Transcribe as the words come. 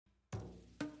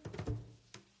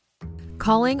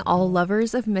calling all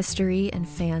lovers of mystery and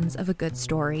fans of a good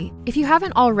story. If you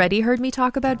haven't already heard me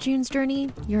talk about June's Journey,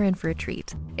 you're in for a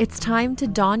treat. It's time to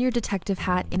don your detective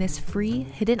hat in this free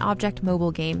hidden object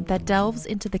mobile game that delves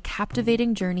into the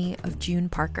captivating journey of June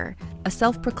Parker, a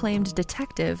self-proclaimed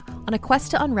detective on a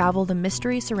quest to unravel the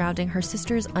mystery surrounding her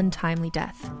sister's untimely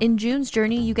death. In June's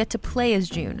Journey, you get to play as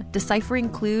June, deciphering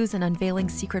clues and unveiling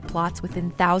secret plots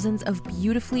within thousands of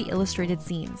beautifully illustrated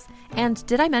scenes. And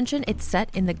did I mention it's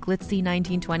set in the glitzy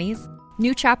 1920s?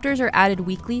 New chapters are added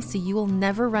weekly, so you will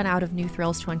never run out of new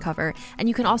thrills to uncover, and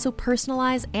you can also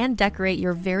personalize and decorate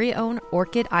your very own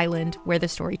Orchid Island where the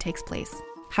story takes place.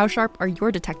 How sharp are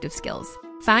your detective skills?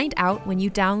 Find out when you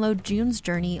download June's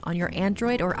Journey on your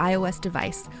Android or iOS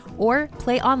device, or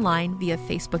play online via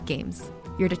Facebook Games.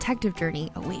 Your detective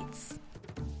journey awaits.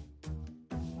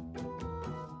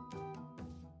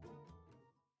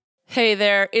 Hey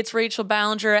there, it's Rachel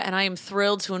Ballinger, and I am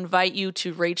thrilled to invite you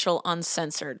to Rachel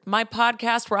Uncensored, my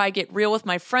podcast where I get real with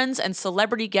my friends and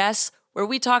celebrity guests, where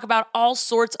we talk about all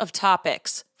sorts of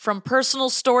topics. From personal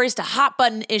stories to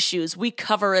hot-button issues, we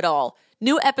cover it all.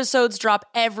 New episodes drop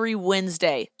every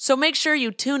Wednesday, so make sure you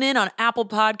tune in on Apple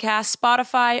Podcasts,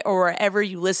 Spotify, or wherever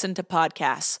you listen to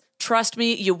podcasts. Trust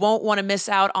me, you won't want to miss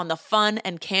out on the fun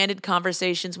and candid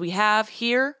conversations we have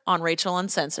here on Rachel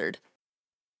Uncensored.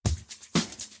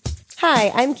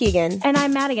 Hi, I'm Keegan. And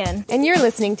I'm Madigan. And you're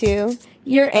listening to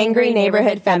Your Angry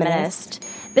Neighborhood Feminist.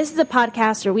 This is a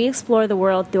podcast where we explore the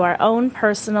world through our own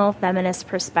personal feminist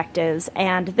perspectives.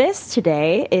 And this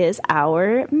today is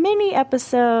our mini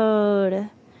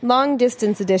episode. Long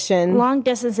distance edition. Long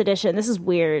distance edition. This is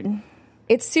weird.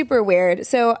 It's super weird.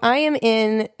 So I am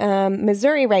in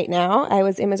Missouri right now. I am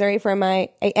in Missouri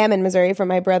for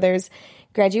my brother's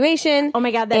graduation. Oh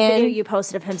my God, that video you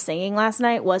posted of him singing last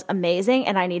night was amazing,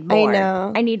 and I need more. I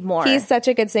know. I need more. He's such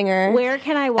a good singer. Where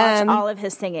can I watch all of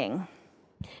his singing?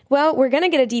 Well, we're going to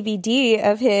get a DVD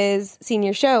of his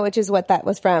senior show, which is what that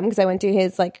was from, because I went to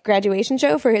his graduation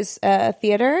show for his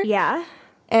theater. Yeah.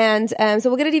 And so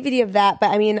we'll get a DVD of that,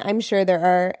 but I mean, I'm sure there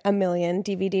are a million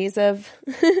DVDs of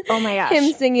oh my gosh.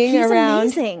 him singing around.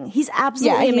 He's amazing. He's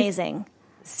absolutely amazing.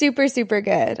 Super, super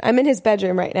good. I'm in his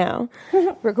bedroom right now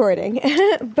recording.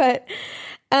 But,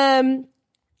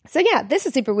 so yeah, this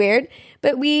is super weird.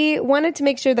 But we wanted to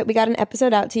make sure that we got an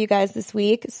episode out to you guys this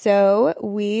week. So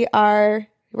we're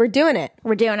doing it.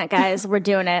 We're doing it, guys. We're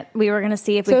doing it. We were going to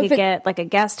see if we could get a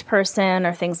guest person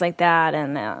or things like that.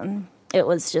 And it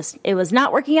was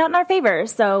not working out in our favor.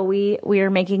 So we are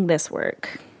making this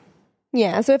work.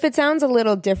 Yeah, so if it sounds a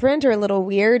little different or a little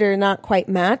weird or not quite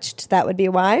matched, that would be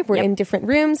why. We're in different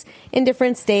rooms, in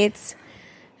different states.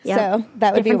 Yep. So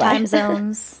that would be why. Different time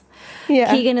zones.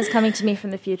 Yeah. Keegan is coming to me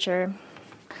from the future.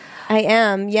 I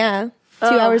am, yeah. 2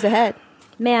 hours ahead.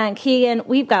 Man, Keegan,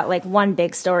 we've got one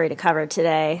big story to cover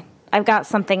today. I've got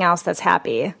something else that's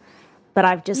happy, but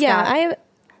I've just got I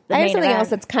have something else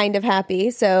that's kind of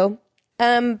happy. So,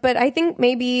 but I think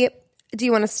maybe... Do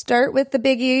you want to start with the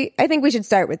biggie? I think we should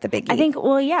start with the biggie. I think,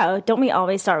 don't we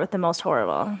always start with the most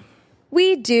horrible?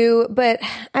 We do, but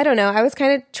I don't know. I was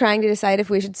kind of trying to decide if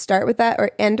we should start with that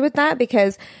or end with that,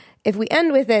 because if we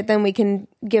end with it, then we can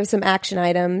give some action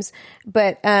items,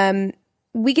 but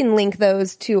we can link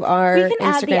those to our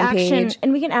Instagram page.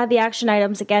 And we can add the action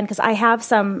items again, because I have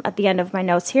some at the end of my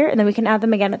notes here, and then we can add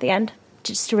them again at the end,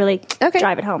 just to really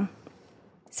drive it home.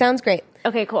 Sounds great.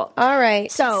 Okay, cool. All right.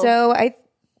 So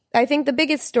I think the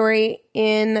biggest story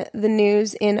in the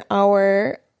news in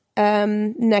our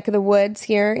neck of the woods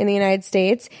here in the United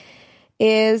States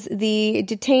is the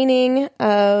detaining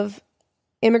of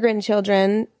immigrant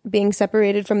children being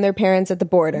separated from their parents at the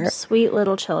border. Sweet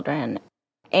little children.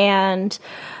 And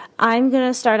I'm going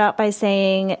to start out by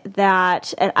saying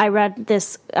that I read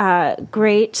this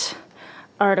great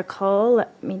article.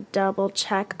 Let me double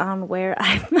check on where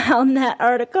I found that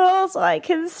article so I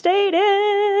can state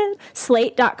it.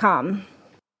 Slate.com.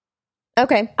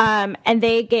 Okay. And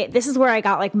this is where I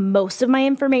got most of my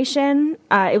information.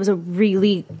 It was a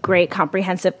really great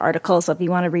comprehensive article, so if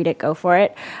you want to read it, go for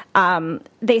it.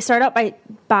 They start out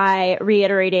by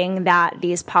reiterating that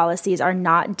these policies are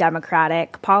not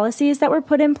democratic policies that were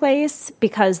put in place,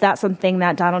 because that's something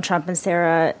that Donald Trump and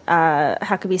Sarah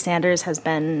Huckabee Sanders has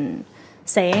been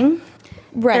saying.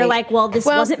 Right. They're like, this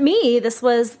wasn't me. This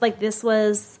was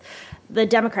the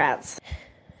Democrats.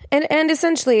 And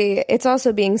essentially, it's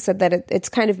also being said that it's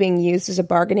kind of being used as a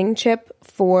bargaining chip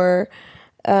for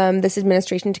this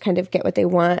administration to kind of get what they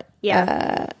want.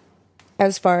 Yeah.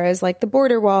 As far as the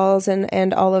border walls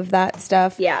and all of that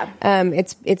stuff. Yeah.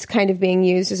 It's kind of being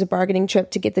used as a bargaining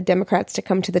chip to get the Democrats to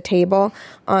come to the table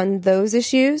on those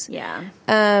issues. Yeah.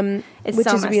 Which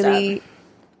is really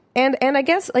And I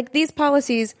guess like these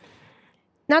policies,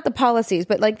 not the policies,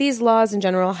 but like these laws in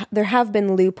general, there have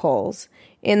been loopholes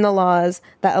in the laws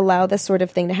that allow this sort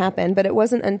of thing to happen. But it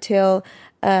wasn't until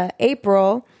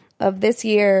April of this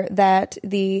year that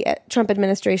the Trump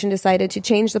administration decided to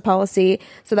change the policy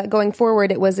so that going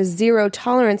forward it was a zero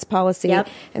tolerance policy. Yep.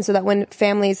 And so that when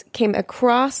families came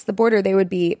across the border, they would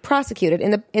be prosecuted.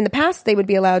 In the past, they would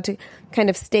be allowed to kind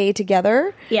of stay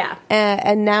together. Yeah.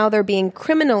 And now they're being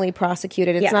criminally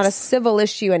prosecuted. It's not a civil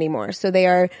issue anymore. So they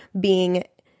are being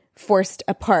forced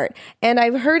apart. And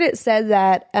I've heard it said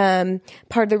that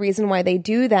part of the reason why they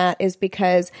do that is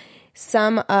because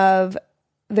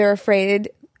they're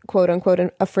afraid, quote unquote,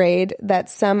 afraid that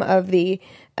some of the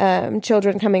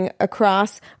children coming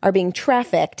across are being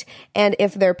trafficked. And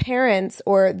if their parents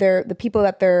or the people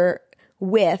that they're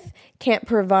with can't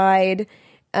provide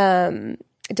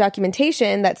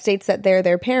documentation that states that they're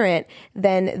their parent,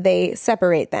 then they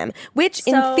separate them, which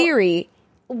in theory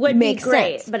would be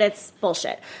great, sense. But it's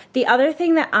bullshit. The other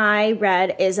thing that I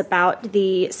read is about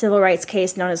the civil rights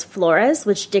case known as Flores,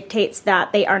 which dictates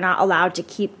that they are not allowed to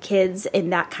keep kids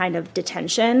in that kind of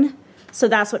detention. So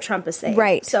that's what Trump is saying.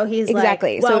 Right. So he's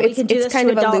exactly. like, well, so we can do this kind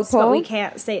to of adults, a loophole.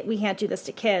 but we can't do this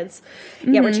to kids.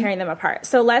 Yet we're tearing them apart.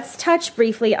 So let's touch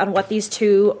briefly on what these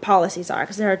two policies are,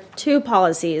 because there are two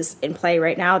policies in play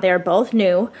right now. They are both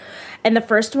new. And the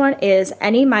first one is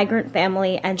any migrant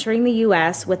family entering the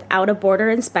U.S. without a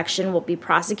border inspection will be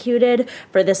prosecuted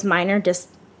for this minor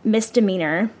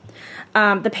misdemeanor.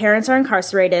 The parents are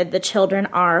incarcerated. The children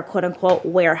are, quote unquote,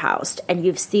 warehoused. And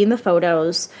you've seen the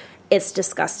photos. It's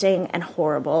disgusting and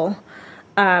horrible.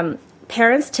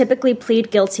 Parents typically plead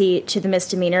guilty to the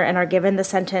misdemeanor and are given the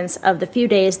sentence of the few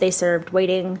days they served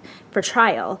waiting for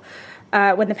trial.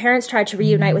 When the parents try to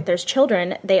reunite with their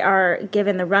children, they are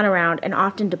given the runaround and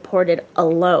often deported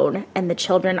alone, and the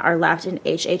children are left in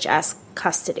HHS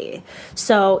custody.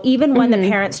 So even when the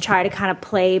parents try to kind of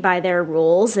play by their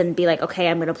rules and be like, okay,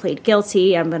 I'm going to plead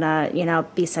guilty, I'm going to,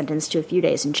 be sentenced to a few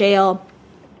days in jail,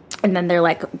 and then they're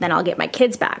like, then I'll get my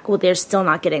kids back. Well, they're still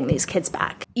not getting these kids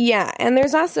back. Yeah, and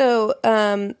there's also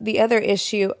the other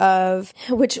issue of,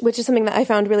 which is something that I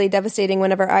found really devastating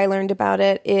whenever I learned about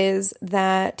it, is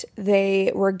that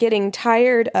they were getting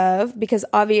tired of, because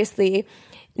obviously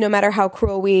no matter how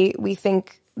cruel we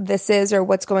think this is or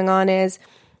what's going on is,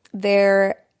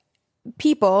 they're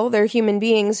human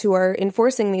beings who are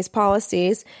enforcing these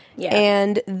policies,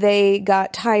 and they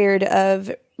got tired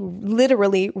of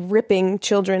literally ripping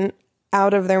children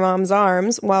out of their mom's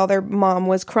arms while their mom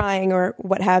was crying or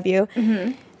what have you.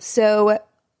 So,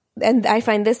 and I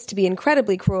find this to be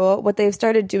incredibly cruel. What they've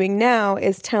started doing now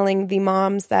is telling the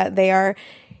moms that they are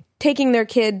taking their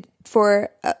kid for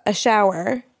a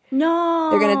shower.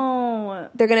 No.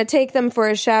 They're gonna take them for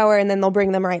a shower and then they'll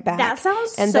bring them right back. That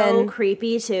sounds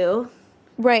creepy too.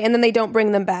 Right, and then they don't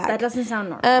bring them back. That doesn't sound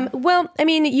normal. Well, I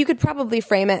mean, you could probably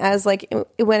frame it as like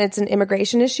when it's an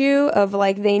immigration issue of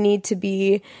like they need to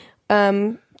be,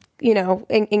 in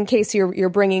case you're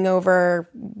bringing over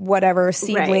whatever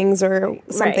seedlings or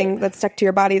something that's stuck to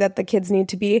your body that the kids need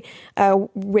to be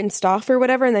rinsed off or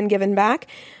whatever and then given back.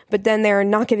 But then they're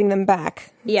not giving them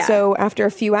back. Yeah. So after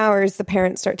a few hours, the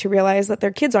parents start to realize that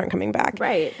their kids aren't coming back.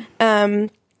 Right.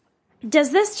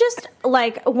 Does this just,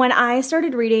 like, when I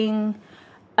started reading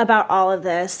about all of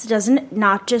this, doesn't it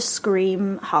not just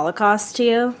scream Holocaust to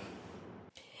you?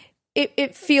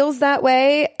 It feels that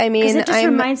way. I mean, it just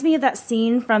reminds me of that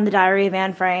scene from The Diary of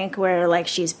Anne Frank where, like,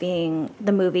 she's being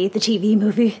the TV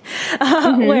movie,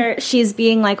 where she's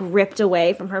being, like, ripped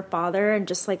away from her father and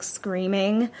just, like,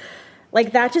 screaming.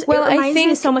 Like, that just, it reminds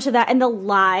me so much of that. And the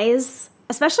lies,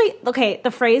 especially,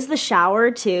 the phrase "the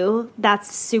shower" too,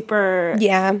 that's super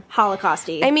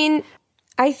Holocausty. I mean,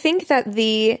 I think that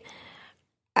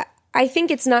I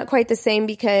think it's not quite the same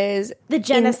because the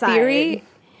genocide.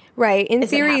 In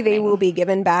theory, they will be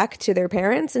given back to their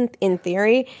parents. In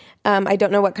theory, I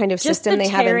don't know what kind of system they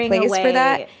have in place for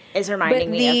that. Is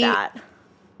reminding me of that.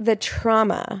 The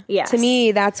trauma, to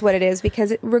me, that's what it is.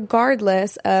 Because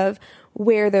regardless of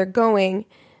where they're going,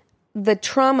 the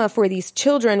trauma for these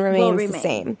children remains the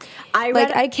same.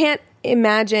 I can't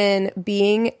imagine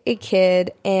being a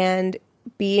kid and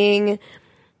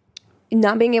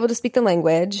not being able to speak the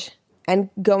language and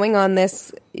going on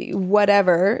this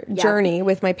journey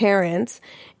with my parents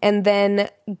and then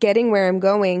getting where I'm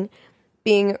going,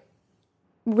 being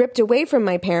ripped away from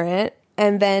my parent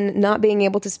and then not being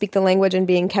able to speak the language and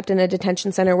being kept in a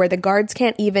detention center where the guards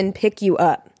can't even pick you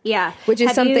up. Yeah. Which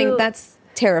is something that's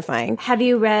terrifying. Have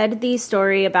you read the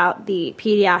story about the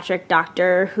pediatric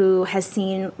doctor who has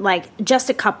seen like just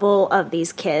a couple of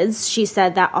these kids? She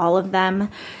said that all of them,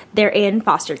 they're in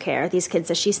foster care, these kids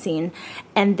that she's seen,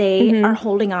 and they are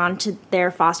holding on to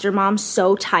their foster mom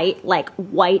so tight, like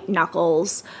white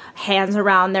knuckles, hands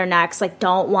around their necks, like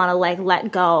don't want to like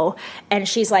let go. And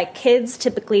she's like, kids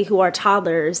typically who are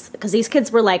toddlers, because these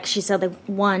kids were like, she said like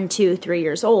 1, 2, 3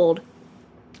 years old,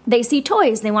 they see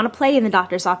toys. They want to play in the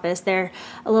doctor's office. They're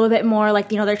a little bit more like,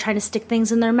 they're trying to stick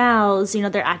things in their mouths.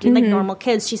 They're acting like normal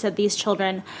kids. She said these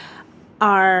children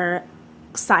are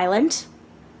silent.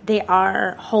 They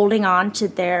are holding on to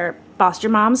their foster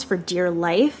moms for dear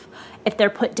life. If they're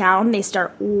put down, they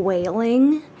start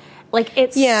wailing. Like,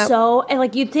 it's so... And,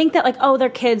 like, you'd think that, like, oh, they're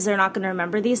kids. They're not going to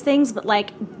remember these things. But,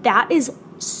 like, that is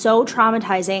so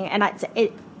traumatizing. And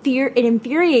it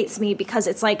infuriates me because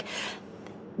it's like...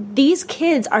 These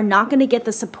kids are not going to get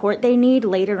the support they need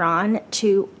later on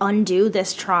to undo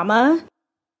this trauma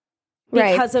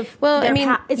because of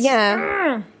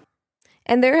And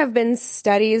there have been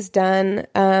studies done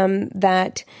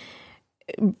that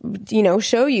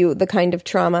show you the kind of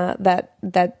trauma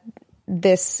that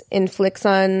this inflicts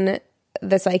on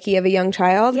the psyche of a young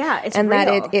child. Yeah, it's and real.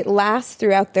 That it lasts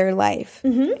throughout their life.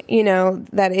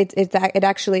 That it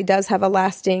actually does have a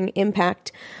lasting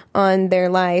impact on their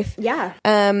life. Yeah.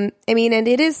 And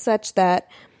it is such that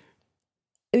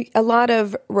a lot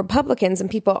of Republicans and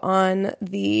people on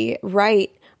the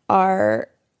right are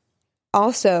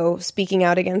also speaking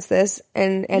out against this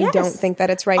and don't think that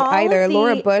it's right either.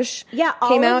 Laura Bush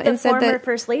came out and said that former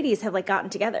first ladies have like gotten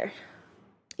together.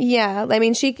 Yeah,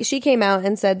 she came out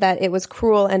and said that it was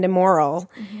cruel and immoral.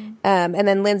 And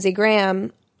then Lindsey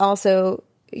Graham also,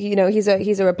 he's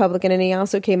a Republican, and he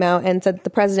also came out and said the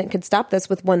president could stop this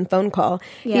with one phone call.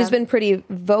 Yeah. He's been pretty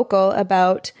vocal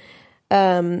about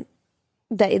that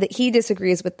he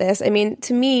disagrees with this.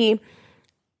 To me,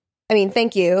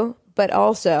 thank you, but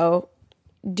also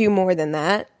do more than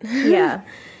that. Yeah.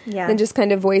 Yeah. Than just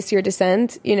kind of voice your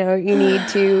dissent. You need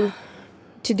to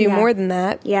do more than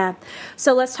that. Yeah.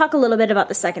 So let's talk a little bit about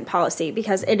the second policy,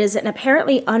 because it is an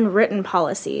apparently unwritten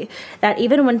policy that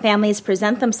even when families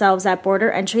present themselves at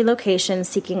border entry locations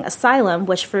seeking asylum,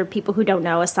 which for people who don't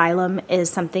know, asylum is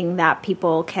something that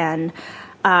people can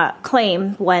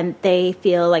claim when they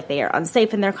feel like they are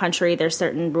unsafe in their country. There's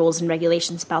certain rules and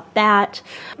regulations about that.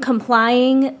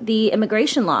 Complying the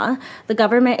immigration law, the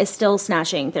government is still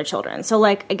snatching their children. So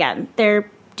again,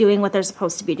 they're doing what they're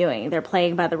supposed to be doing. They're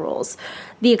playing by the rules.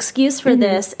 The excuse for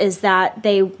this is that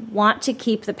they want to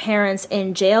keep the parents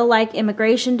in jail-like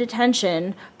immigration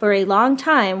detention for a long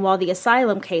time while the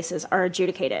asylum cases are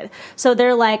adjudicated. So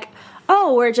they're like,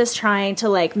 oh, we're just trying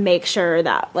to make sure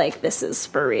that this is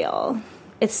for real.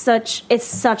 It's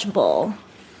such bull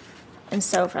and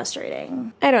so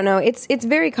frustrating. I don't know. It's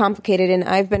very complicated, and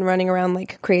I've been running around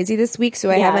like crazy this week, so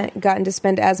I haven't gotten to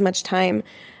spend as much time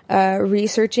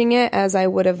researching it as I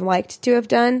would have liked to have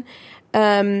done.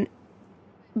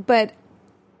 But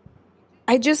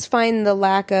I just find the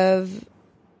lack of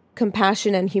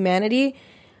compassion and humanity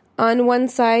on one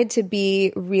side to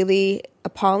be really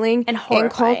appalling and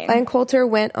horrifying. And Coulter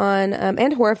went on,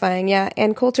 and horrifying, yeah.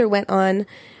 And Coulter went on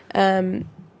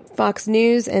Fox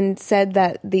News and said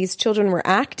that these children were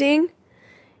acting,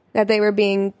 that they were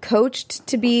being coached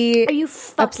to be upset. Are you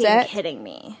fucking kidding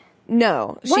me?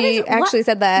 No, she actually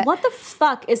said that. What the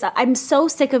fuck is that? I'm so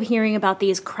sick of hearing about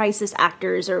these crisis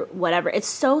actors or whatever. It's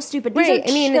so stupid. These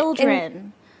are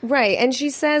children. Right. And she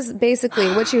says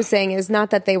basically what she was saying is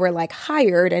not that they were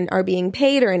hired and are being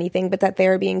paid or anything, but that they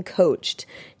are being coached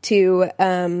to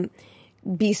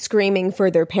be screaming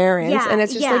for their parents. Yeah, and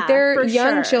it's just they're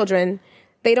young children.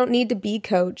 They don't need to be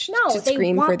coached to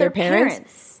scream for their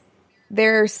parents.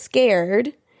 They're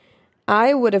scared.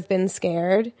 I would have been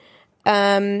scared.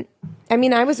 I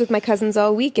was with my cousins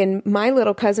all week, and my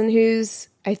little cousin, who's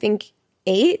I think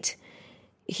 8,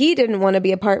 he didn't want to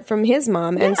be apart from his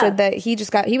mom, and said that he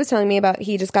was telling me about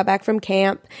he just got back from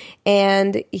camp,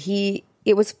 and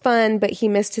it was fun, but he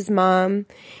missed his mom,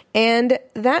 and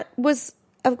that was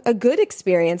a good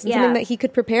experience, and something that he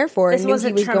could prepare for and knew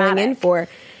he was going in for.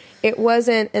 It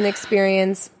wasn't an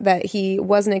experience that he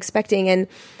wasn't expecting,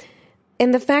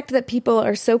 and the fact that people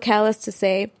are so callous to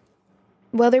say,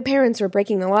 well, their parents were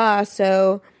breaking the law,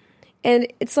 so... And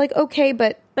it's okay,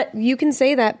 but you can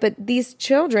say that, but these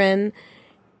children...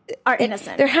 are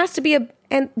innocent. There has to be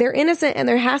and they're innocent, and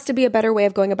there has to be a better way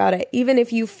of going about it. Even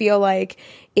if you feel like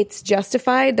it's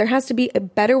justified, there has to be a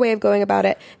better way of going about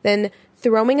it than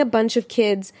throwing a bunch of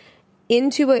kids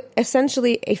into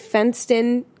essentially a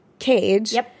fenced-in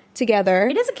cage together.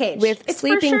 It is a cage. With it's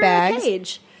sleeping for sure bags. A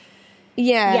cage.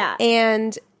 Yeah.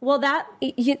 And well,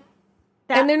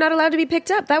 and they're not allowed to be picked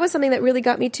up. That was something that really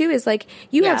got me too, is like,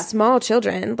 you have small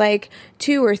children, like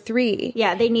 2 or 3.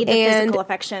 Yeah, they need the physical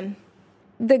affection.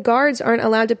 The guards aren't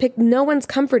allowed to pick, no one's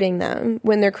comforting them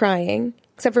when they're crying,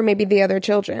 except for maybe the other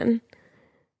children.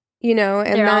 And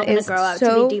they're that is grow up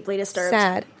so to be deeply disturbed.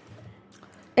 Sad.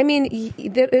 I mean,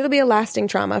 it'll be a lasting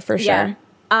trauma for sure.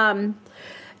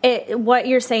 What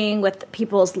you're saying with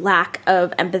people's lack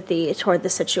of empathy toward the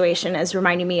situation is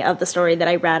reminding me of the story that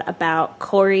I read about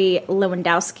Corey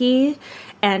Lewandowski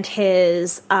and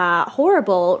his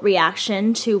horrible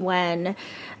reaction to when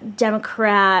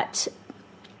Democrat,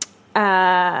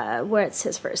 what's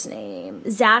his first name?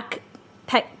 Zach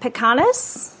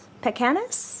Pecanis?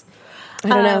 I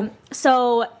don't know.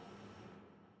 So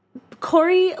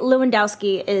Corey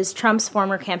Lewandowski is Trump's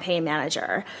former campaign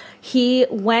manager. He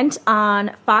went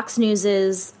on Fox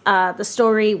News's The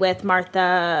Story with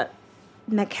Martha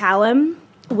McCallum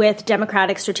with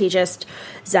Democratic strategist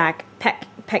Zach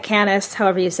Pecanis,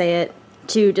 however you say it,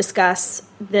 to discuss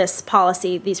this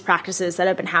policy, these practices that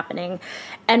have been happening.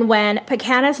 And when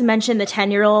Pecanis mentioned the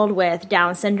 10-year-old with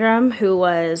Down syndrome who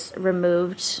was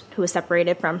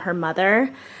separated from her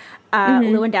mother,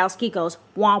 Lewandowski goes,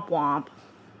 womp womp.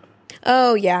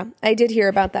 Oh, yeah. I did hear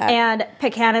about that. And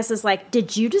Pecanis is like,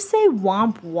 did you just say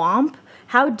womp womp?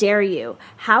 How dare you?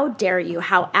 How dare you?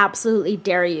 How absolutely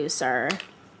dare you, sir?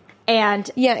 And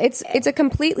yeah, it's a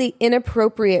completely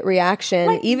inappropriate reaction.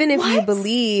 Like, even if what? you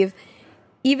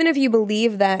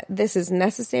believe that this is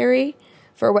necessary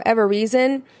for whatever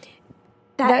reason,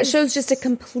 that shows just a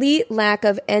complete lack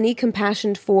of any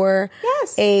compassion for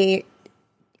a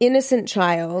innocent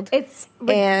child. It's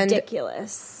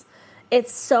ridiculous.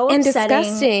 It's so and upsetting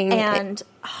disgusting and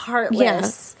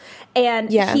heartless. And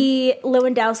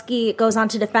Lewandowski goes on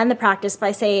to defend the practice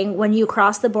by saying, when you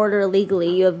cross the border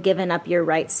illegally, you have given up your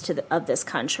rights of this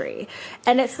country.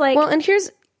 And it's like... Well, and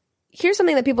here's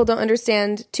something that people don't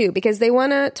understand, too, because they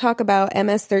want to talk about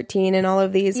MS-13 and all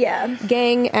of these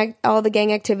all the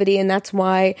gang activity, and that's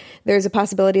why there's a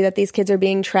possibility that these kids are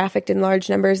being trafficked in large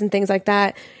numbers and things like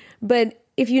that. But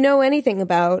if you know anything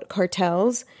about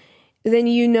cartels, then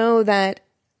you know that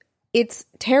it's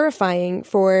terrifying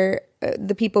for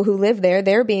the people who live there.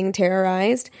 They're being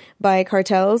terrorized by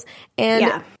cartels.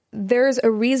 And there's a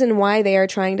reason why they are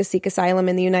trying to seek asylum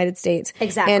in the United States.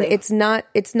 Exactly. And it's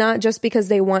not just because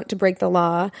they want to break the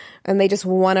law and they just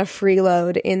want to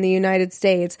freeload in the United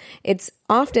States. It's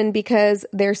often because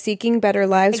they're seeking better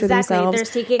lives for themselves. They're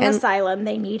seeking asylum.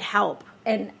 They need help.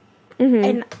 And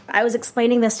I was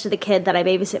explaining this to the kid that I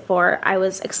babysit for. I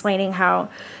was explaining how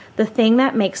the thing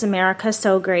that makes America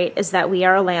so great is that we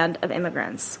are a land of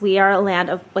immigrants. We are a land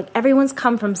of, like, everyone's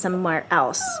come from somewhere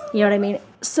else. You know what I mean?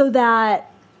 So that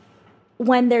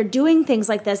when they're doing things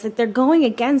like this, like, they're going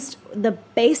against the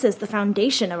basis, the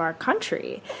foundation of our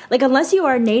country. Like, unless you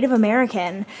are Native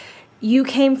American, you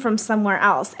came from somewhere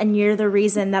else, and you're the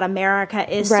reason that America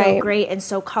is so great and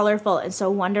so colorful and so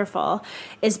wonderful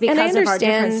is because of our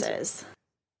differences.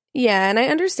 Yeah, and I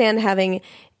understand having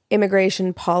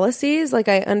immigration policies. Like,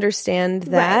 I understand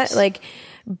that. Like,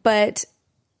 but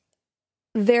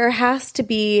there has to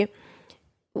be...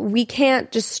 We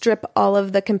can't just strip all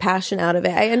of the compassion out of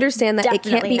it. I understand that it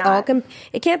can't be all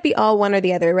it can't be all one or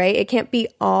the other, right? It can't be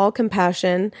all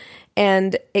compassion,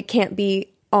 and it can't be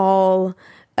all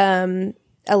a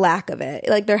lack of it.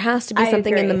 Like, there has to be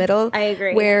something in the middle. I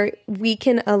agree. Where we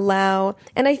can allow,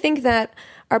 and I think that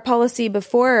our policy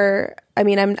before, I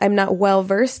mean, I'm not well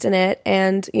versed in it,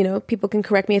 and, you know, people can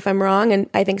correct me if I'm wrong, and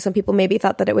I think some people maybe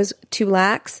thought that it was too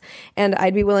lax, and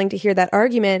I'd be willing to hear that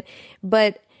argument,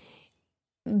 but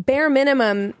bare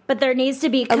minimum. But there needs to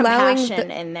be compassion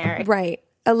in there. Right.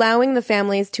 Allowing the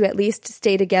families to at least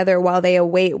stay together while they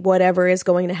await whatever is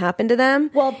going to happen to them.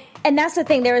 Well, and that's the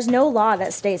thing. There is no law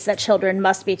that states that children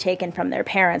must be taken from their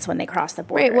parents when they cross the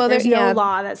border. Right. Well, there's no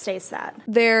law that states that.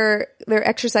 They're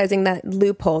exercising that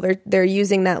loophole. They're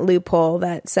using that loophole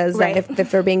that says that if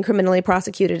they're being criminally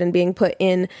prosecuted and being put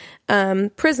in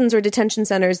prisons or detention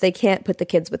centers, they can't put the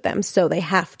kids with them, so they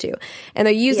have to. And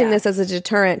they're using this as a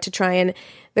deterrent to try and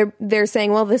they're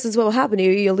saying, well, this is what will happen to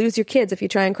you. You'll lose your kids if you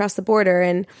try and cross the border.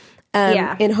 And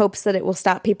in hopes that it will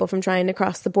stop people from trying to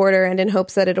cross the border, and in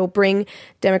hopes that it'll bring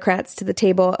Democrats to the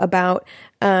table about,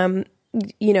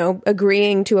 you know,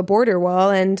 agreeing to a border wall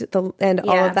and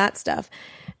all of that stuff.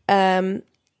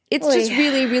 It's just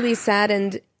really, really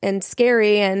sad and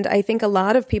scary. And I think a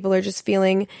lot of people are just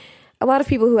feeling, a lot of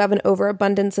people who have an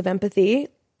overabundance of empathy,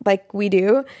 like we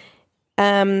do,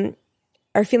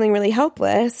 are feeling really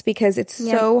helpless because it's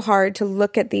so hard to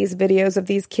look at these videos of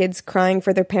these kids crying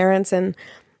for their parents and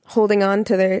holding on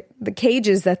to the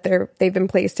cages that they've been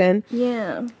placed in.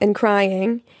 Yeah. And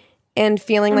crying and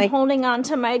feeling I'm like holding on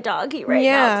to my doggy right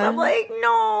now. 'Cause I'm like,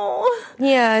 no.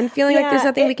 Yeah, and feeling like there's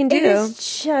nothing we can do.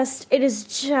 It is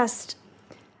just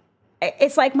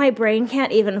it's like my brain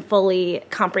can't even fully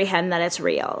comprehend that it's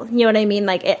real. You know what I mean?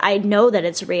 Like, I know that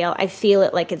it's real. I feel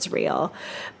it like it's real.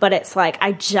 But it's like,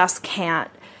 I just can't.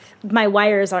 My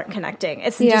wires aren't connecting.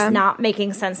 It's just not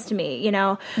making sense to me, you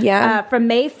know? Yeah. From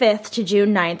May 5th to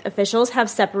June 9th, officials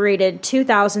have separated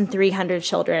 2,300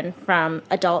 children from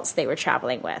adults they were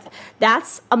traveling with.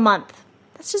 That's a month.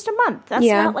 That's just a month. That's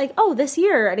not like, oh, this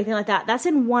year or anything like that. That's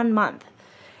in 1 month.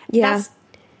 Yeah. That's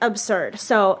absurd.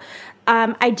 So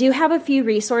I do have a few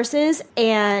resources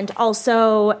and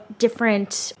also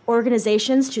different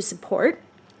organizations to support.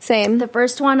 Same. The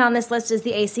first one on this list is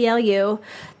the ACLU.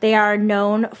 They are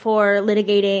known for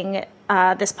litigating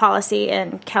this policy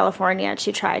in California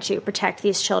to try to protect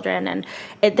these children, and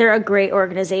they're a great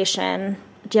organization.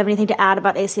 Do you have anything to add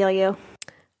about ACLU?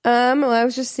 Well, I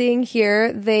was just seeing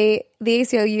here, the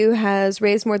ACLU has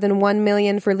raised more than $1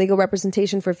 million for legal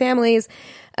representation for families,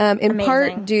 in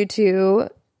part due to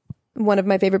one of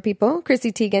my favorite people,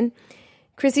 Chrissy Teigen.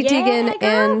 Chrissy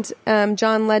Teigen and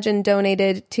John Legend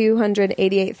donated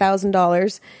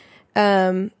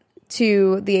 $288,000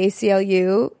 to the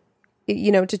ACLU,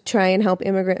 you know, to try and help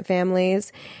immigrant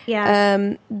families.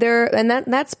 Yeah.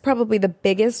 That's probably the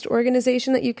biggest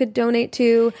organization that you could donate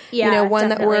to. Yeah, you know, one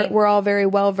definitely. that we're all very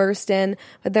well versed in.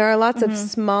 But there are lots of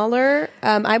smaller.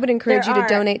 I would encourage you to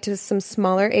donate to some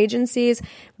smaller agencies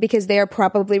because they are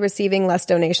probably receiving less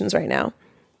donations right now.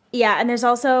 Yeah, and there's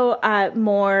also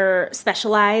more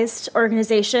specialized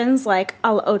organizations like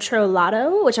Al Otro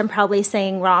Lado, which I'm probably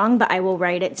saying wrong, but I will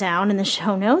write it down in the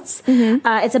show notes.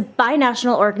 It's a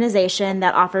binational organization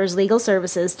that offers legal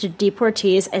services to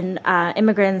deportees and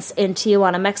immigrants in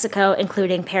Tijuana, Mexico,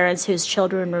 including parents whose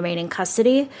children remain in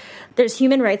custody. There's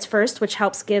Human Rights First, which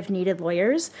helps give needed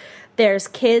lawyers. There's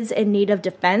Kids in Need of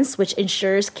Defense, which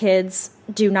ensures kids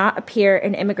do not appear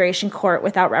in immigration court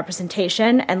without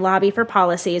representation and lobby for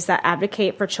policies that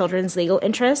advocate for children's legal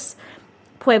interests.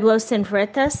 Pueblos Sin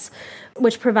Fronteras,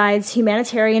 which provides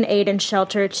humanitarian aid and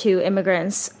shelter to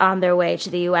immigrants on their way to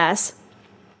the U.S.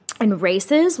 And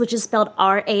RAICES, which is spelled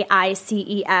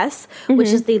RAICES, which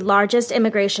is the largest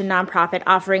immigration nonprofit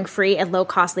offering free and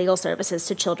low-cost legal services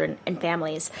to children and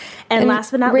families. And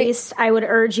last but not least, I would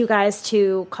urge you guys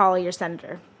to call your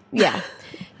senator. Yeah.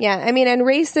 Yeah. I mean, and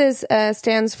RAICES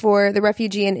stands for the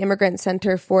Refugee and Immigrant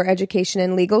Center for Education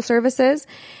and Legal Services.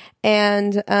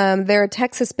 And they're a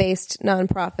Texas-based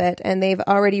nonprofit, and they've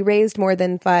already raised more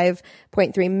than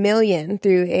 $5.3 million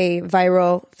through a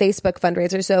viral Facebook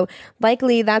fundraiser. So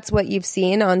likely that's what you've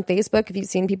seen on Facebook. If you've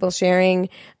seen people sharing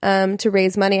to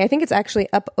raise money, I think it's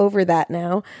actually up over that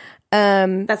now.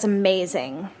 That's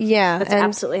amazing. Yeah. That's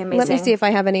absolutely amazing. Let me see if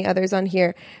I have any others on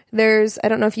here. There's, I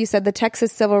don't know if you said the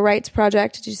Texas Civil Rights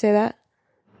Project. Did you say that?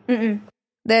 Mm-mm.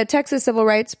 The Texas Civil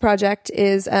Rights Project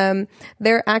is,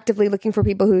 they're actively looking for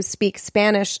people who speak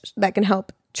Spanish that can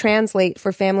help translate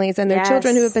for families and their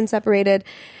children who have been separated,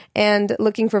 and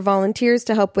looking for volunteers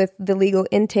to help with the legal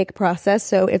intake process.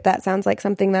 So if that sounds like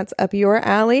something that's up your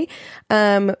alley,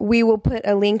 we will put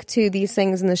a link to these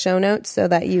things in the show notes so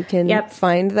that you can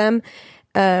find them.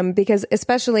 Because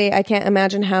especially, I can't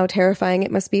imagine how terrifying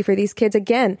it must be for these kids.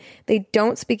 Again, they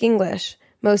don't speak English.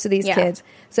 Most of these kids.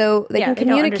 So they can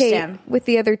communicate with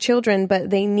the other children,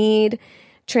 but they need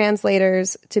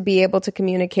translators to be able to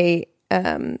communicate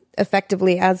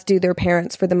effectively, as do their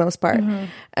parents for the most part.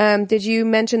 Did you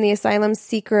mention the Asylum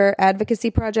Seeker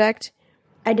Advocacy Project?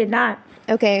 I did not.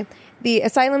 Okay. The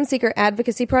Asylum Seeker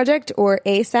Advocacy Project, or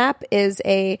ASAP, is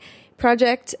a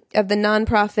project of the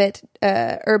nonprofit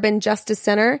Urban Justice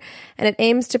Center, and it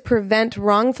aims to prevent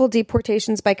wrongful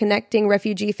deportations by connecting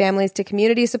refugee families to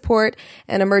community support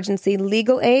and emergency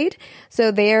legal aid. So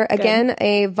they're, again,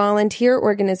 a volunteer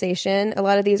organization. A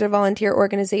lot of these are volunteer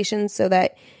organizations so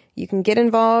that you can get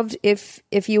involved if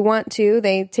you want to.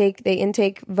 They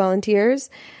intake volunteers.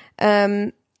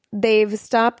 They've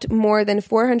stopped more than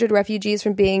 400 refugees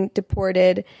from being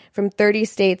deported from 30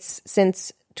 states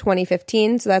since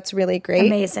 2015, so that's really great.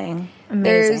 Amazing.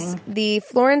 There's the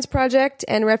Florence Project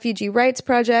and Refugee Rights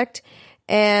Project,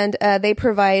 and they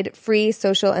provide free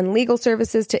social and legal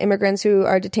services to immigrants who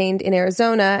are detained in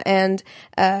Arizona, and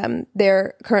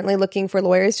they're currently looking for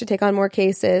lawyers to take on more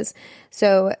cases.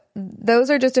 So those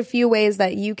are just a few ways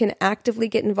that you can actively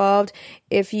get involved.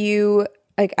 If you,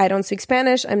 like, I don't speak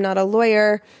Spanish, I'm not a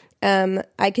lawyer,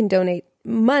 I can donate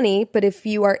money, but if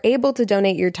you are able to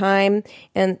donate your time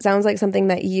and it sounds like something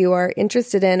that you are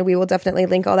interested in, we will definitely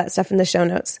link all that stuff in the show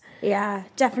notes. Yeah,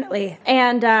 definitely.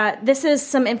 And this is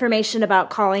some information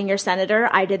about calling your senator.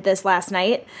 I did this last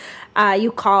night.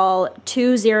 You call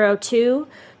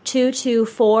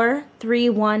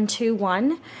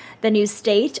 202-224-3121, then you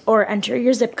state or enter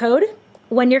your zip code.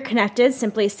 When you're connected,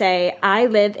 simply say, I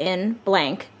live in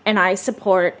blank and I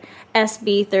support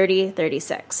SB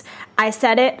 3036. I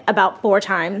said it about 4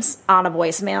 times on a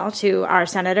voicemail to our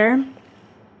senator,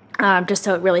 just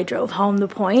so it really drove home the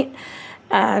point.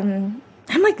 I'm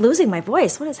like losing my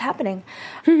voice. What is happening?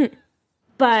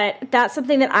 But that's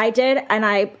something that I did, and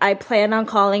I plan on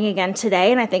calling again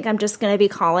today, and I think I'm just going to be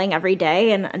calling every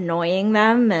day and annoying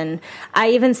them. And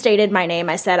I even stated my name.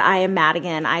 I said, I am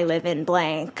Madigan. I live in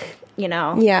blank, you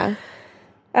know. Yeah.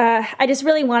 I just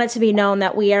really want it to be known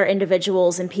that we are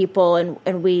individuals and people,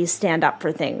 and we stand up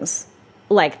for things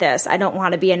like this. I don't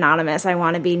want to be anonymous. I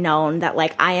want to be known that,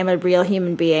 like, I am a real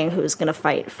human being who's going to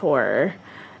fight for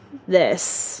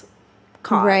this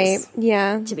cause. Right.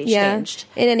 Yeah. To be changed.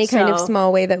 In any kind of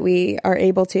small way that we are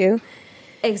able to.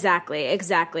 Exactly.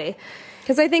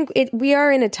 Because I think we are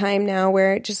in a time now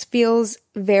where it just feels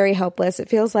very helpless. It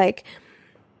feels like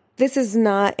this is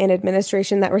not an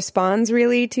administration that responds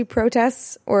really to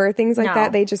protests or things like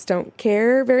that. They just don't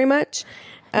care very much.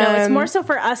 No, it's more so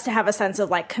for us to have a sense of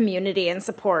like community and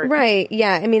support. Right.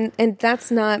 Yeah. I mean, and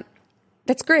that's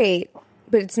great,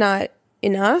 but it's not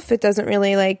enough. It doesn't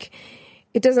really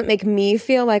it doesn't make me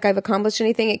feel like I've accomplished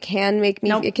anything. It can make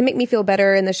me, it can make me feel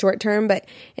better in the short term, but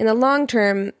in the long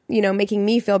term, making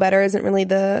me feel better isn't really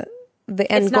the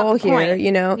end goal here,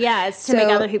 Yeah, it's to make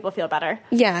other people feel better.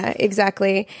 Yeah,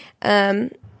 exactly.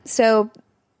 So,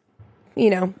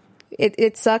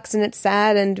 it sucks and it's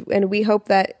sad, and we hope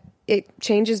that it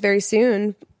changes very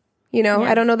soon.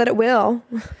 I don't know that it will.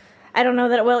 I don't know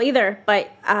that it will either, but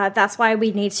that's why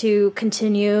we need to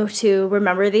continue to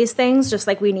remember these things, just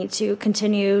like we need to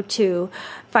continue to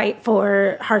fight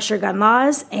for harsher gun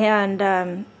laws.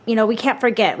 And, we can't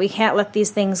forget. We can't let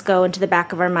these things go into the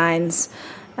back of our minds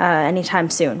anytime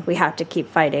soon. We have to keep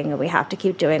fighting, and we have to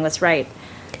keep doing what's right.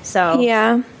 So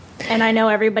yeah. And I know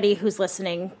everybody who's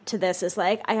listening to this is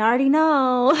like, I already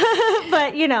know,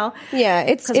 but yeah,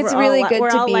 it's really good. We're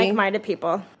to all be like-minded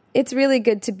people. It's really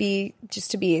good to be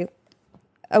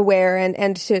aware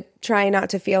and to try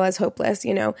not to feel as hopeless.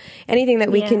 Anything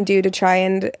that we can do to try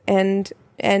and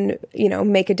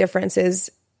make a difference is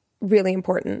really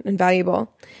important and valuable.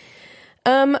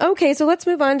 Okay, so let's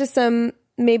move on to some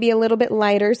maybe a little bit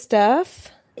lighter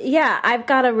stuff. Yeah, I've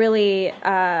got a really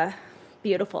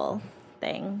beautiful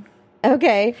thing.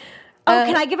 Okay.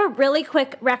 Can I give a really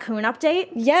quick raccoon update?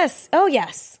 Yes. Oh,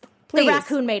 yes. Please. The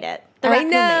raccoon made it. I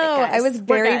know. I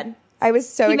was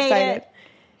so excited.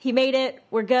 He made it.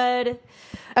 We're good.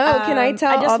 Oh, can I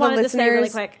tell all the listeners really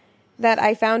quick that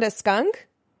I found a skunk?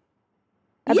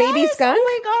 A baby skunk? Oh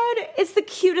my God. It's the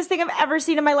cutest thing I've ever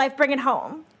seen in my life. Bring it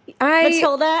home.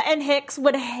 Matilda and Hicks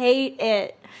would hate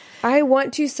it. I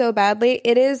want to so badly.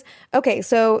 It is. Okay,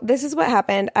 so this is what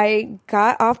happened. I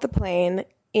got off the plane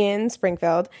in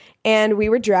Springfield, and we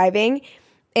were driving,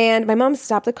 and my mom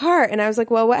stopped the car, and I was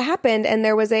like, well, what happened? And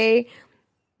there was a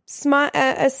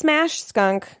smashed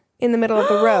skunk in the middle of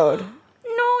the road.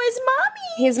 No,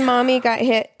 His mommy got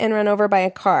hit and run over by a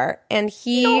car, and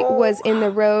he was in the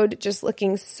road just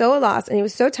looking so lost, and he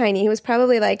was so tiny. He was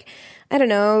probably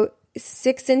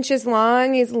 6 inches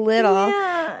long. He's little.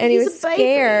 Yeah, and he was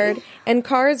scared, and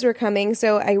cars were coming.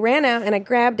 So I ran out and I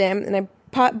grabbed him and I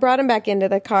brought him back into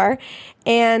the car.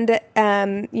 And,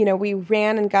 we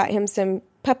ran and got him some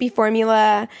puppy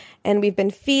formula, and we've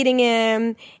been feeding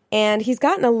him, and he's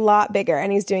gotten a lot bigger,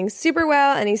 and he's doing super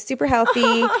well, and he's super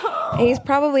healthy, and he's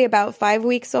probably about 5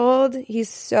 weeks old. He's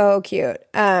so cute.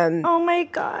 Oh my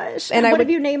gosh. And what have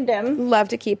you named him? Love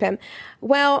to keep him.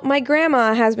 Well, my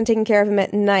grandma has been taking care of him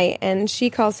at night, and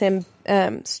she calls him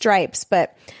Stripes,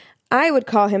 but I would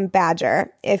call him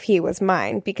Badger if he was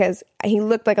mine, because he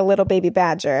looked like a little baby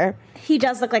badger. He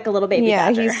does look like a little baby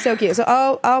badger. Yeah, he's so cute. So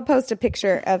I'll post a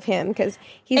picture of him because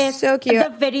he's so cute. The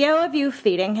video of you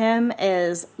feeding him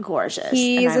is gorgeous.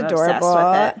 He's adorable.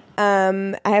 Obsessed with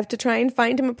it. I have to try and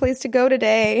find him a place to go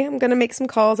today. I'm going to make some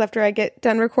calls after I get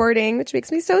done recording, which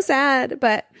makes me so sad.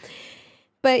 But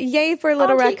yay for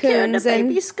little raccoons and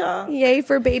baby skunk. Yay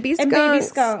for baby skunks. And baby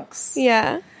skunks.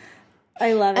 Yeah.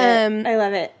 I love it. I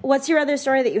love it. What's your other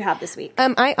story that you have this week?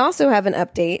 I also have an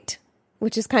update,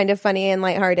 which is kind of funny and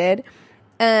lighthearted.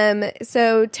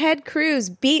 So Ted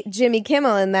Cruz beat Jimmy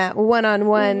Kimmel in that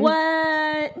one-on-one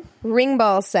what ring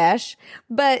ball sesh,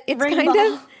 but it's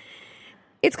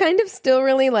it's kind of still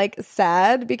really like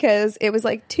sad because it was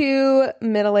like two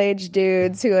middle-aged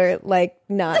dudes who are like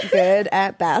not good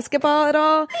at basketball at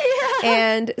all. Yeah.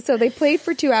 And so they played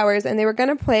for 2 hours and they were going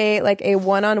to play like a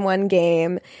one-on-one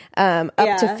game up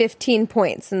to 15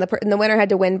 points. And the winner had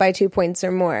to win by 2 points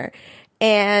or more.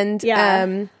 And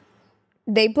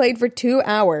they played for 2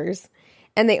 hours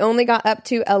and they only got up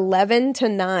to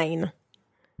 11-9.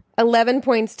 11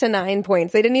 points to 9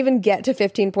 points. They didn't even get to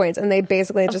 15 points and they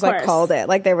basically just like called it.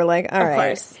 Like they were like, all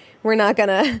right, we're not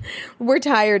gonna, we're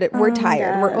tired. We're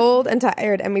tired. God. We're old and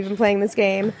tired. And we've been playing this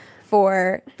game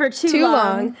for too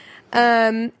long.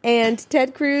 And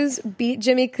Ted Cruz beat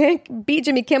Jimmy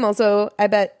Kimmel. So I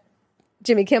bet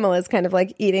Jimmy Kimmel is kind of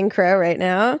like eating crow right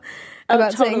now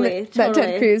about saying that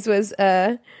Ted Cruz was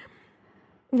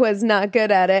not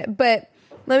good at it. But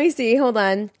let me see. Hold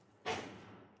on.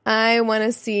 I want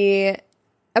to see.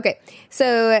 Okay,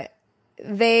 so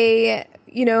they,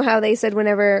 you know how they said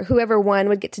whoever won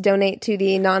would get to donate to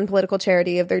the non-political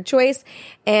charity of their choice,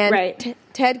 and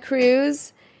Ted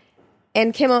Cruz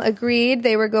and Kimmel agreed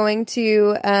they were going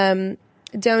to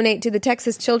donate to the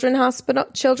Texas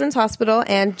Children's Hospital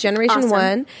and Generation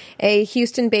One, a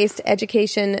Houston-based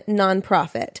education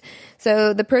nonprofit.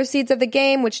 So the proceeds of the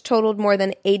game, which totaled more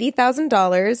than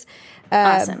 $80,000.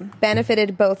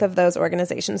 Benefited both of those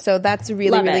organizations. So that's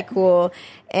really cool.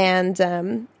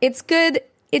 And it's good.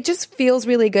 It just feels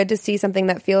really good to see something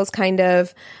that feels kind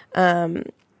of,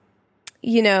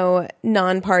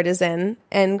 nonpartisan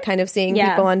and kind of seeing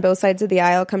people on both sides of the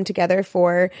aisle come together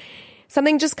for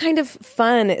something just kind of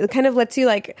fun. It kind of lets you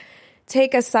like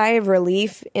take a sigh of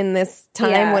relief in this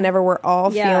time whenever we're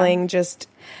all feeling just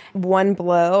one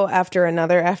blow after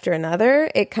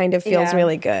another. It kind of feels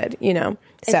really good,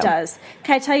 So. It does.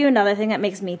 Can I tell you another thing that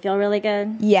makes me feel really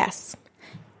good? Yes.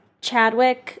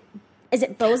 Chadwick, is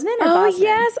it Boseman or Oh, Bosman?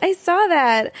 yes, I saw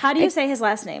that. How do you say his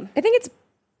last name? I think it's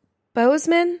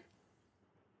Boseman.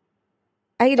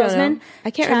 I don't know.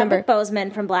 I can't remember. Chadwick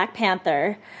Boseman from Black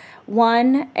Panther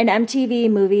won an MTV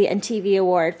Movie and TV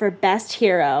Award for Best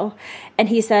Hero. And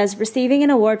he says, receiving an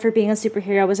award for being a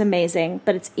superhero was amazing,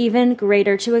 but it's even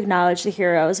greater to acknowledge the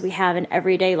heroes we have in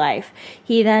everyday life.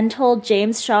 He then told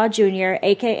James Shaw Jr.,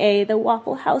 a.k.a. the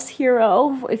Waffle House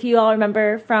hero, if you all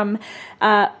remember from,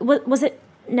 was it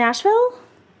Nashville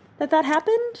that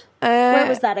happened? Where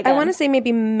was that again? I want to say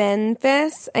maybe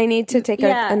Memphis. I need to take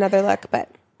another look, but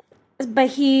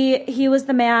he was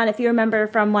the man, if you remember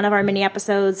from one of our mini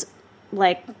episodes,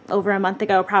 like over a month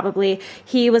ago probably,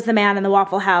 he was the man in the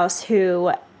Waffle House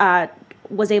who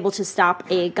was able to stop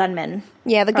a gunman.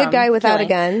 Yeah, the good guy without a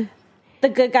gun. The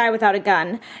good guy without a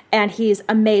gun, and he's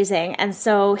amazing. And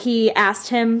so he asked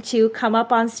him to come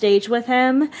up on stage with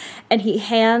him, and he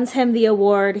hands him the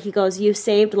award. He goes, "You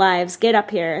saved lives. Get up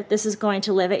here. This is going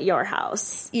to live at your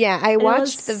house." Yeah, I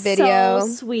watched the video. So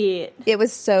sweet. It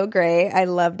was so great. I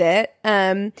loved it.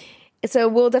 So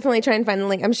we'll definitely try and find the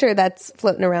link. I'm sure that's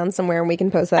floating around somewhere, and we can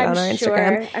post that on our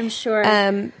Instagram. I'm sure.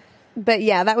 But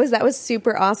yeah, that was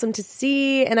super awesome to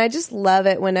see, and I just love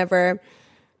it whenever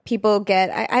people get.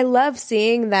 I love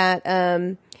seeing that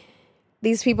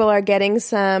these people are getting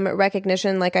some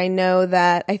recognition. Like I know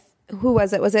that who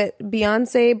was it? Was it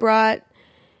Beyonce brought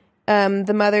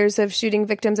the mothers of shooting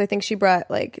victims? I think she brought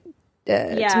like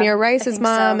Tamir Rice's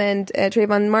mom and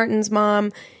Trayvon Martin's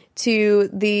mom to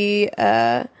the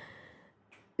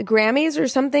Grammys or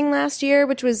something last year,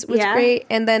 which was great.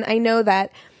 And then I know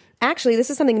that actually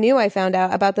this is something new I found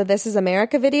out about the This Is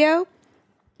America video.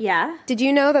 Yeah. Did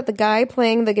you know that the guy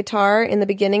playing the guitar in the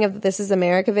beginning of the This Is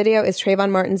America video is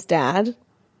Trayvon Martin's dad?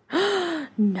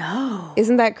 No.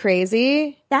 Isn't that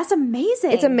crazy? That's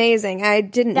amazing. It's amazing. I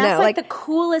didn't know. That's like the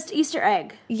coolest Easter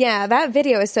egg. Yeah, that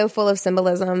video is so full of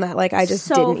symbolism that like I just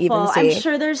didn't even see. I'm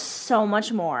sure there's so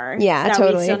much more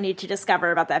that we still need to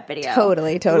discover about that video.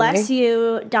 Totally. Bless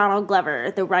you, Donald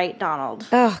Glover, the right Donald.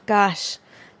 Oh, gosh.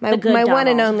 My one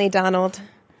and only Donald.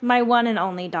 My one and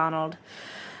only Donald.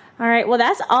 All right, well,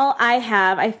 that's all I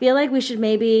have. I feel like we should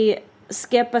maybe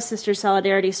skip a Sister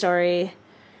Solidarity story.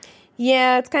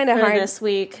 Yeah, it's kind of hard this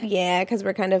week. Yeah, because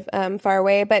we're kind of far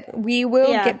away, but we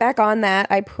will get back on that,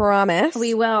 I promise.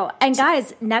 We will. And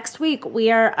guys, next week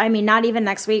not even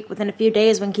next week, within a few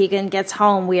days when Keegan gets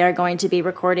home, we are going to be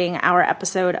recording our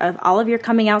episode of all of your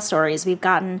coming out stories. We've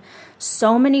gotten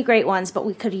so many great ones, but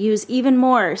we could use even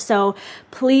more. So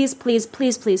please, please,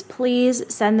 please, please,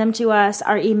 please send them to us.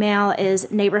 Our email is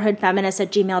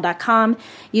neighborhoodfeminist@gmail.com.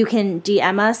 You can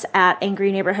DM us at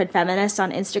Angry Neighborhood Feminist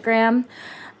on Instagram.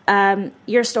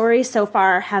 Your stories so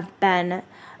far have been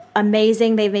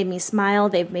amazing. They've made me smile.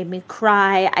 They've made me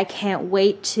cry. I can't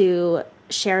wait to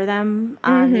share them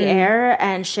on the air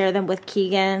and share them with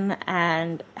Keegan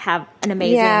and have an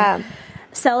amazing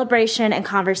celebration and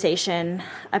conversation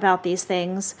about these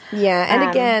things. Yeah, and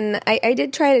again, I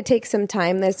did try to take some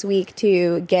time this week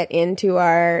to get into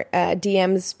our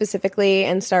DMs specifically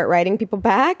and start writing people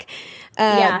back.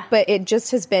 But it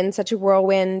just has been such a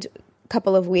whirlwind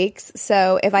couple of weeks.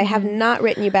 So if I have not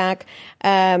written you back,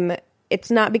 it's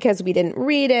not because we didn't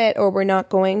read it or we're not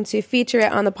going to feature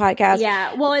it on the podcast.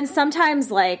 Yeah, well, and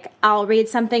sometimes, like, I'll read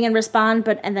something and respond,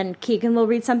 and then Keegan will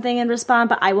read something and respond,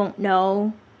 but I won't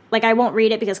know. Like, I won't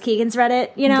read it because Keegan's read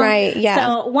it, you know? Right, yeah.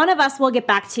 So one of us will get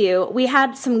back to you. We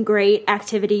had some great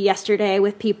activity yesterday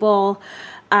with people,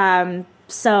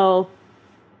 so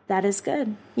that is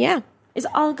good. Yeah. It's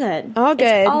all good. All good.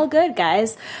 It's all good,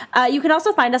 guys. You can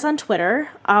also find us on Twitter.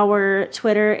 Our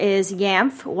Twitter is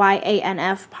YANF,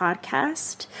 YANF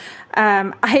podcast.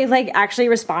 I, like, actually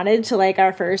responded to, like,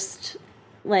 our first,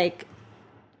 like,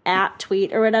 at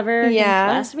tweet or whatever.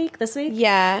 This week.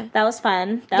 Yeah. That was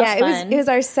fun. It was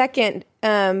our second,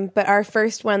 but our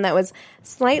first one that was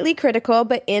slightly critical,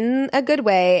 but in a good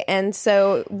way. And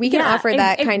so we can offer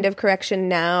that kind of correction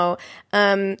now.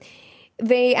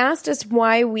 They asked us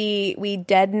why we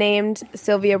dead named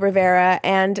Sylvia Rivera,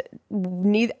 and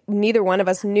neither one of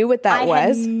us knew what that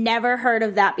was. I had never heard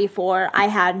of that before. I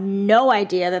had no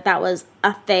idea that was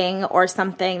a thing or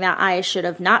something that I should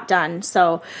have not done.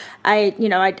 So I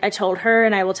told her,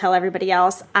 and I will tell everybody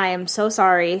else, I am so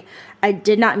sorry. I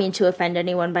did not mean to offend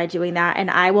anyone by doing that,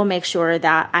 and I will make sure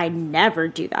that I never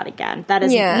do that again. That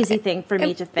is an easy thing for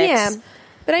me to fix. Yeah,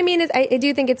 but I mean, I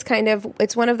do think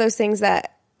it's one of those things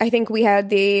that I think we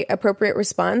had the appropriate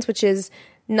response, which is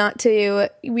not to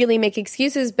really make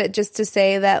excuses, but just to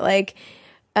say that, like,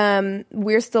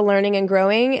 we're still learning and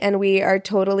growing, and we are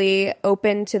totally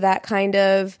open to that kind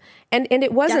of, and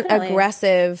it wasn't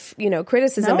aggressive,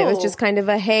 criticism. No. It was just kind of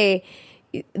a, hey,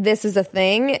 this is a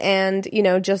thing, and,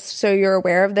 just so you're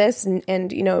aware of this,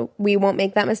 and we won't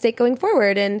make that mistake going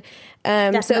forward. And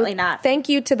definitely not. Thank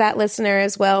you to that listener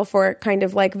as well for kind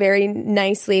of, like, very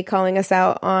nicely calling us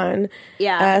out on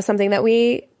something that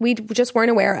we just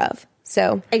weren't aware of.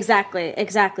 So exactly.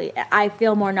 I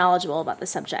feel more knowledgeable about the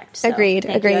subject. So agreed.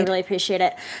 I really appreciate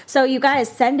it. So you guys,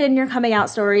 send in your coming out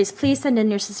stories. Please send in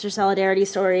your sister solidarity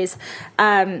stories,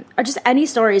 or just any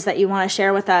stories that you want to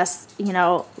share with us.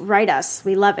 Write us.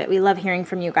 We love it. We love hearing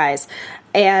from you guys.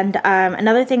 And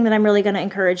another thing that I'm really going to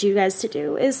encourage you guys to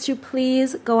do is to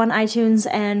please go on iTunes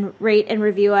and rate and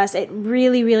review us. It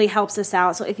really, really helps us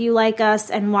out. So if you like us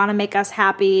and want to make us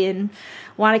happy and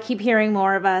want to keep hearing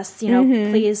more of us,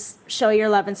 please show your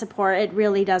love and support. It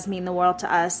really does mean the world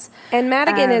to us. And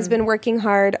Madigan has been working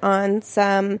hard on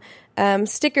some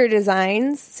sticker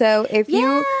designs. So if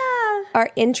you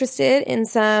are interested in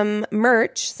some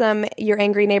merch, some Your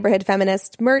Angry Neighborhood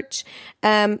Feminist merch,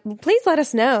 please let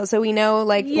us know so we know,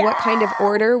 like, what kind of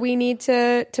order we need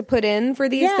to put in for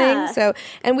these things. So,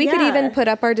 and we could even put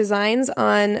up our designs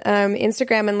on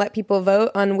Instagram and let people vote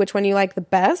on which one you like the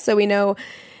best, so we know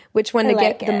which one to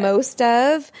get the most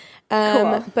of.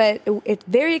 Cool. But it's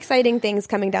very exciting things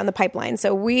coming down the pipeline.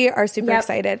 So we are super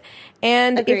excited.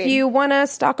 And if you want to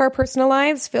stalk our personal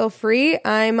lives, feel free.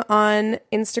 I'm on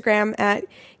Instagram at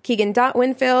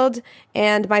Keegan.Winfield,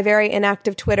 and my very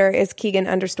inactive Twitter is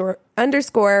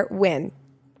Keegan_win.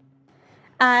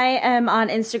 I am on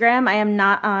Instagram. I am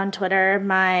not on Twitter.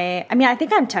 I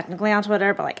think I'm technically on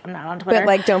Twitter, but, like, I'm not on Twitter. But,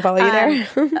 like, don't follow you there.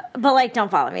 But, like,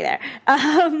 don't follow me there.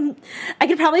 I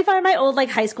could probably find my old, like,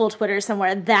 high school Twitter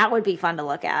somewhere. That would be fun to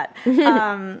look at.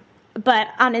 But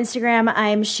on Instagram,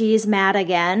 I'm She's Mad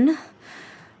Again.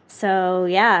 So,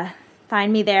 yeah,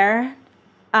 find me there.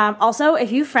 Also,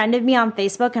 if you friended me on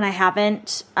Facebook and I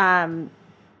haven't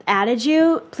added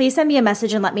you, please send me a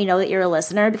message and let me know that you're a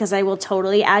listener, because I will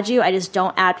totally add you. I just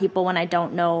don't add people when I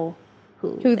don't know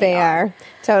who they are.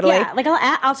 Totally. Yeah, like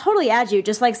I'll totally add you.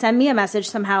 Just, like, send me a message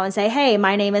somehow and say, hey,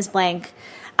 my name is blank.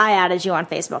 I added you on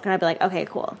Facebook, and I'd be like, okay,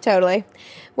 cool. Totally.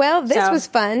 Well, this was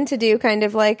fun to do, kind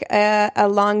of like a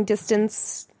long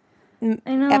distance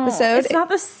episode. It's not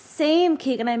the same,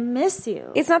 Keegan. I miss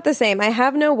you. It's not the same. I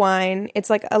have no wine. It's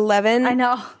like 11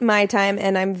 my time,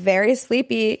 and I'm very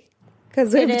sleepy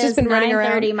because we've just been running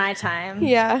around. 9:30 my time.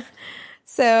 Yeah.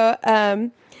 So,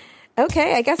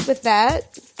 okay, I guess with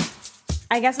that,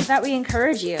 we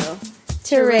encourage you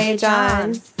to rage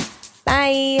on.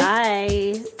 Bye.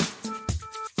 Bye.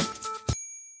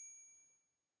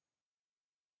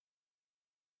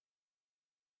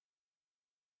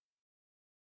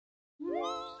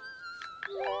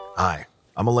 Hi,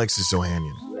 I'm Alexis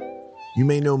Ohanian. You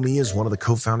may know me as one of the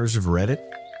co-founders of Reddit,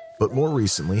 But more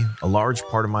recently, a large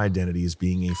part of my identity is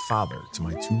being a father to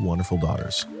my 2 wonderful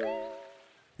daughters.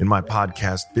 In my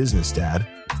podcast, Business Dad,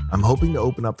 I'm hoping to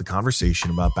open up the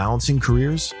conversation about balancing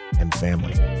careers and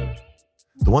family.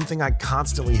 The one thing I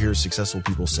constantly hear successful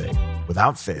people say,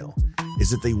 without fail, is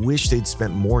that they wish they'd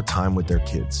spent more time with their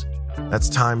kids. That's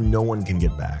time no one can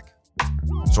get back.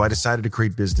 So I decided to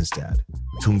create Business Dad,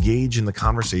 to engage in the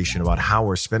conversation about how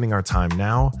we're spending our time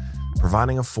now,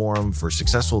 providing a forum for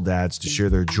successful dads to share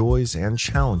their joys and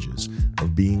challenges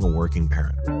of being a working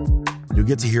parent. You'll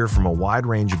get to hear from a wide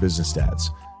range of business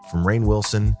dads, from Rainn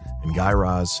Wilson and Guy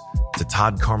Raz to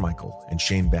Todd Carmichael and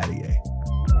Shane Battier.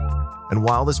 And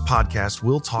while this podcast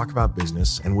will talk about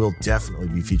business and will definitely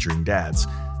be featuring dads,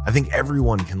 I think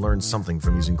everyone can learn something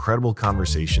from these incredible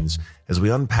conversations as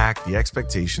we unpack the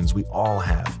expectations we all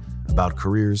have about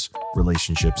careers,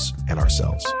 relationships, and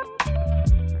ourselves.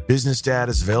 Business Dad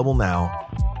is available now,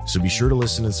 so be sure to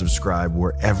listen and subscribe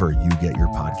wherever you get your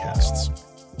podcasts.